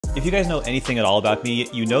If you guys know anything at all about me,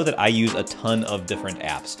 you know that I use a ton of different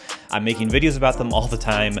apps. I'm making videos about them all the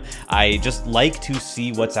time. I just like to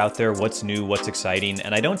see what's out there, what's new, what's exciting,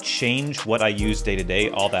 and I don't change what I use day to day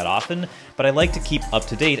all that often, but I like to keep up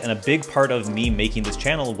to date, and a big part of me making this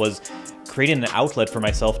channel was creating an outlet for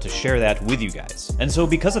myself to share that with you guys. And so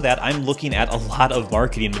because of that, I'm looking at a lot of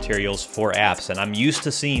marketing materials for apps, and I'm used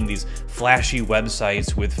to seeing these flashy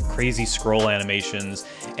websites with crazy scroll animations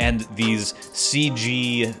and these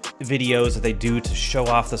CG videos that they do to show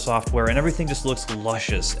off the software, and everything just looks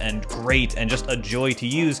luscious and great and just a joy to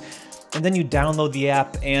use. And then you download the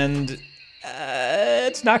app and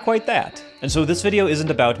it's not quite that. And so this video isn't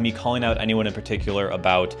about me calling out anyone in particular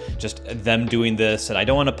about just them doing this, and I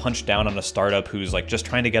don't want to punch down on a startup who's like just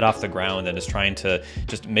trying to get off the ground and is trying to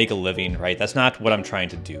just make a living, right? That's not what I'm trying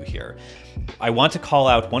to do here. I want to call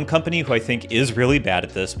out one company who I think is really bad at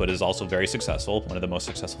this, but is also very successful, one of the most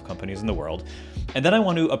successful companies in the world. And then I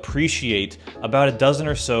want to appreciate about a dozen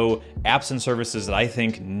or so apps and services that I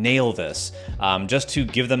think nail this. Just to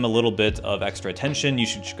give them a little bit of extra attention, you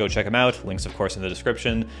should go check them out. Links, of course, in the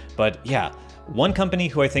description. But yeah, one company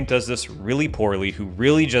who I think does this really poorly, who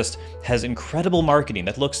really just has incredible marketing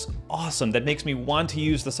that looks awesome, that makes me want to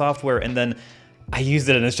use the software, and then I used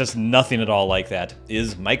it and it's just nothing at all like that,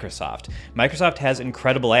 is Microsoft. Microsoft has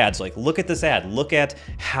incredible ads. Like, look at this ad, look at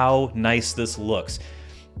how nice this looks.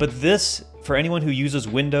 But this, for anyone who uses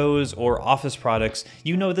Windows or Office products,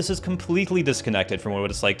 you know this is completely disconnected from what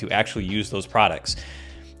it's like to actually use those products.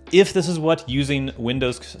 If this is what using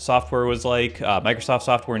Windows software was like, Microsoft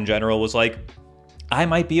software in general was like, I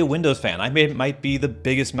might be a Windows fan. I might be the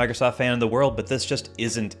biggest Microsoft fan in the world, but this just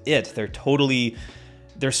isn't it.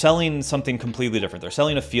 They're selling something completely different. They're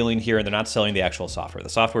selling a feeling here, and they're not selling the actual software. The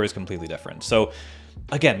software is completely different. So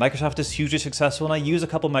again, Microsoft is hugely successful, and I use a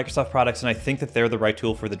couple of Microsoft products, and I think that they're the right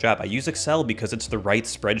tool for the job. I use Excel because it's the right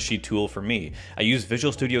spreadsheet tool for me. I use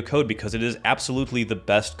Visual Studio Code because it is absolutely the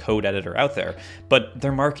best code editor out there. But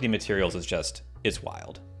their marketing materials is just, it's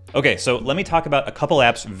wild. Okay, so let me talk about a couple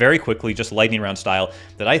apps very quickly, just lightning round style,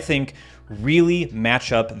 that I think really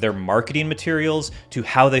match up their marketing materials to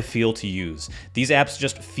how they feel to use. These apps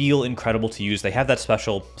just feel incredible to use. They have that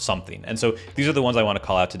special something. And so these are the ones I want to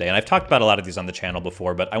call out today. And I've talked about a lot of these on the channel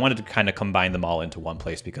before, but I wanted to kind of combine them all into one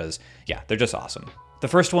place because, yeah, they're just awesome. The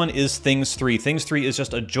first one is Things 3. Things 3 is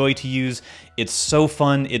just a joy to use. It's so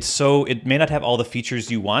fun. It may not have all the features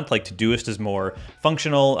you want, like Todoist is more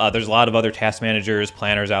functional. There's a lot of other task managers,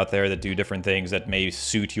 planners out there that do different things that may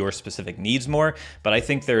suit your specific needs more. But I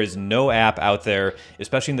think there is no app out there,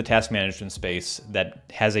 especially in the task management space, that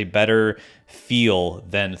has a better feel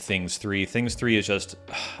than Things 3. Things 3 is just,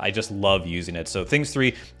 I just love using it. So Things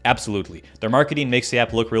 3, absolutely. Their marketing makes the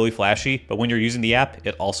app look really flashy, but when you're using the app,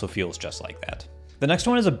 it also feels just like that. The next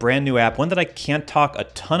one is a brand new app, one that I can't talk a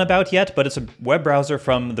ton about yet, but it's a web browser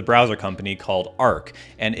from the browser company called Arc.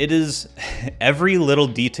 And it is, every little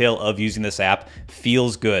detail of using this app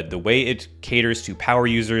feels good. The way it caters to power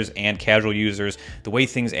users and casual users, the way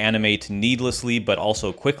things animate needlessly, but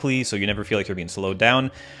also quickly, so you never feel like you're being slowed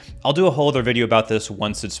down. I'll do a whole other video about this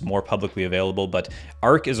once it's more publicly available, but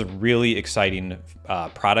Arc is a really exciting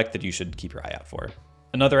product that you should keep your eye out for.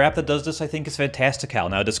 Another app that does this, I think, is Fantastical.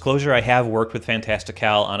 Now, disclosure, I have worked with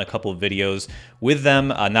Fantastical on a couple of videos with them,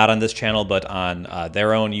 not on this channel, but on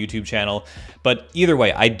their own YouTube channel. But either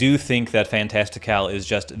way, I do think that Fantastical is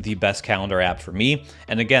just the best calendar app for me.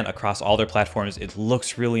 And again, across all their platforms, it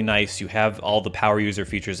looks really nice. You have all the power user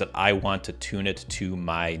features that I want to tune it to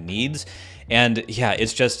my needs. And yeah,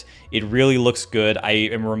 it's just, it really looks good. I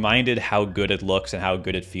am reminded how good it looks and how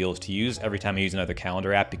good it feels to use every time I use another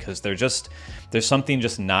calendar app, because there's something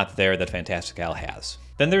just not there that Fantastical has.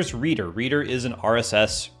 Then there's Reader. Reader is an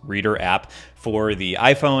RSS reader app for the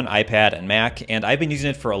iPhone, iPad, and Mac, and I've been using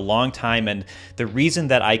it for a long time, and the reason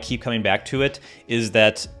that I keep coming back to it is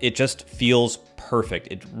that it just feels perfect.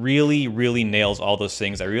 It really, really nails all those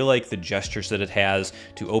things. I really like the gestures that it has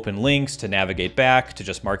to open links, to navigate back, to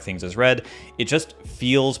just mark things as read. It just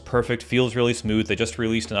feels perfect, feels really smooth. They just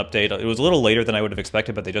released an update. It was a little later than I would have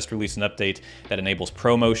expected, but they just released an update that enables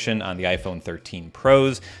ProMotion on the iPhone 13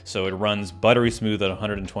 Pros, so it runs buttery smooth at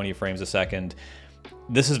 120 frames a second.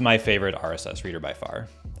 This is my favorite RSS reader by far.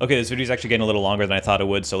 Okay, this video is actually getting a little longer than I thought it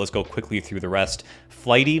would, so let's go quickly through the rest.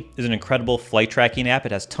 Flighty is an incredible flight tracking app.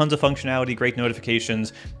 It has tons of functionality, great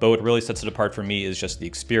notifications, but what really sets it apart for me is just the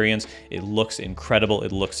experience. It looks incredible,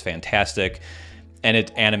 it looks fantastic, and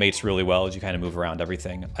it animates really well as you kind of move around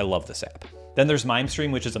everything. I love this app. Then there's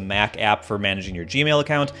Mimestream, which is a Mac app for managing your Gmail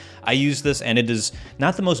account. I use this and it is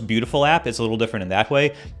not the most beautiful app. It's a little different in that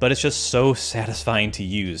way, but it's just so satisfying to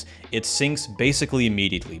use. It syncs basically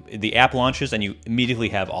immediately. The app launches and you immediately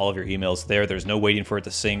have all of your emails there. There's no waiting for it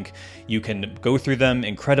to sync. You can go through them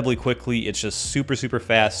incredibly quickly. It's just super, super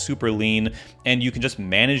fast, super lean, and you can just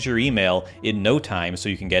manage your email in no time. So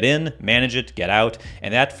you can get in, manage it, get out,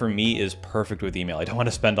 and that for me is perfect with email. I don't want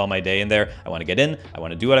to spend all my day in there. I want to get in, I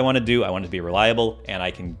want to do what I want to do, I want it to be reliable, and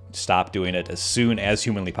I can stop doing it as soon as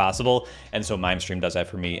humanly possible. And so Mimestream does that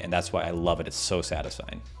for me, and that's why I love it. It's so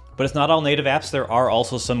satisfying. But it's not all native apps. There are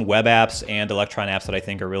also some web apps and Electron apps that I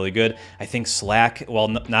think are really good. I think Slack, while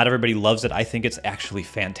not everybody loves it, I think it's actually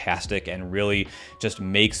fantastic and really just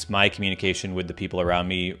makes my communication with the people around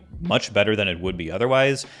me much better than it would be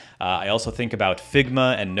otherwise. I also think about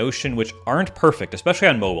Figma and Notion, which aren't perfect, especially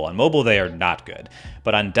on mobile. On mobile, they are not good.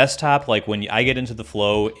 But on desktop, like when I get into the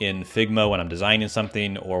flow in Figma when I'm designing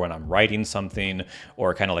something or when I'm writing something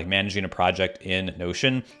or kind of like managing a project in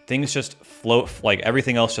Notion, things just float, like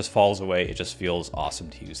everything else just falls away. It just feels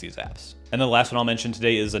awesome to use these apps. And the last one I'll mention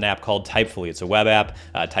today is an app called Typefully. It's a web app,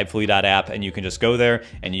 typefully.app, and you can just go there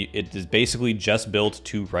and it is basically just built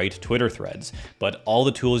to write Twitter threads. But all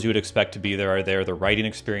the tools you would expect to be there are there. The writing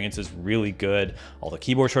experience is really good. All the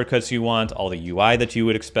keyboard shortcuts you want, all the UI that you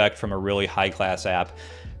would expect from a really high-class app.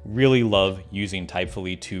 Really love using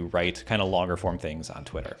Typefully to write kind of longer form things on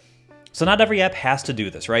Twitter. So not every app has to do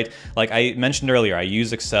this, right? Like I mentioned earlier, I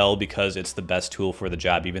use Excel because it's the best tool for the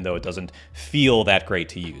job, even though it doesn't feel that great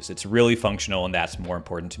to use. It's really functional, and that's more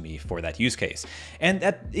important to me for that use case. And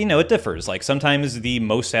that, you know, it differs. Like sometimes the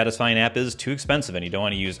most satisfying app is too expensive and you don't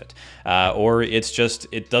want to use it. Or it's just,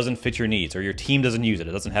 it doesn't fit your needs, or your team doesn't use it.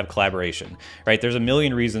 It doesn't have collaboration, right? There's a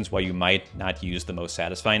million reasons why you might not use the most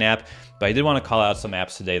satisfying app, but I did want to call out some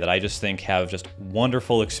apps today that I just think have just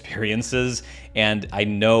wonderful experiences. And I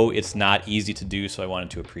know it's not easy to do, so I wanted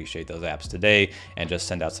to appreciate those apps today and just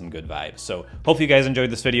send out some good vibes. So hopefully you guys enjoyed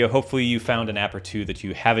this video. Hopefully you found an app or two that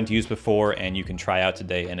you haven't used before and you can try out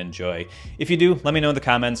today and enjoy. If you do, let me know in the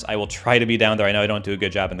comments. I will try to be down there. I know I don't do a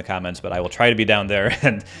good job in the comments, but I will try to be down there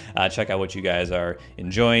and check out what you guys are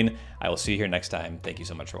enjoying. I will see you here next time. Thank you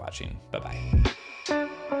so much for watching. Bye-bye.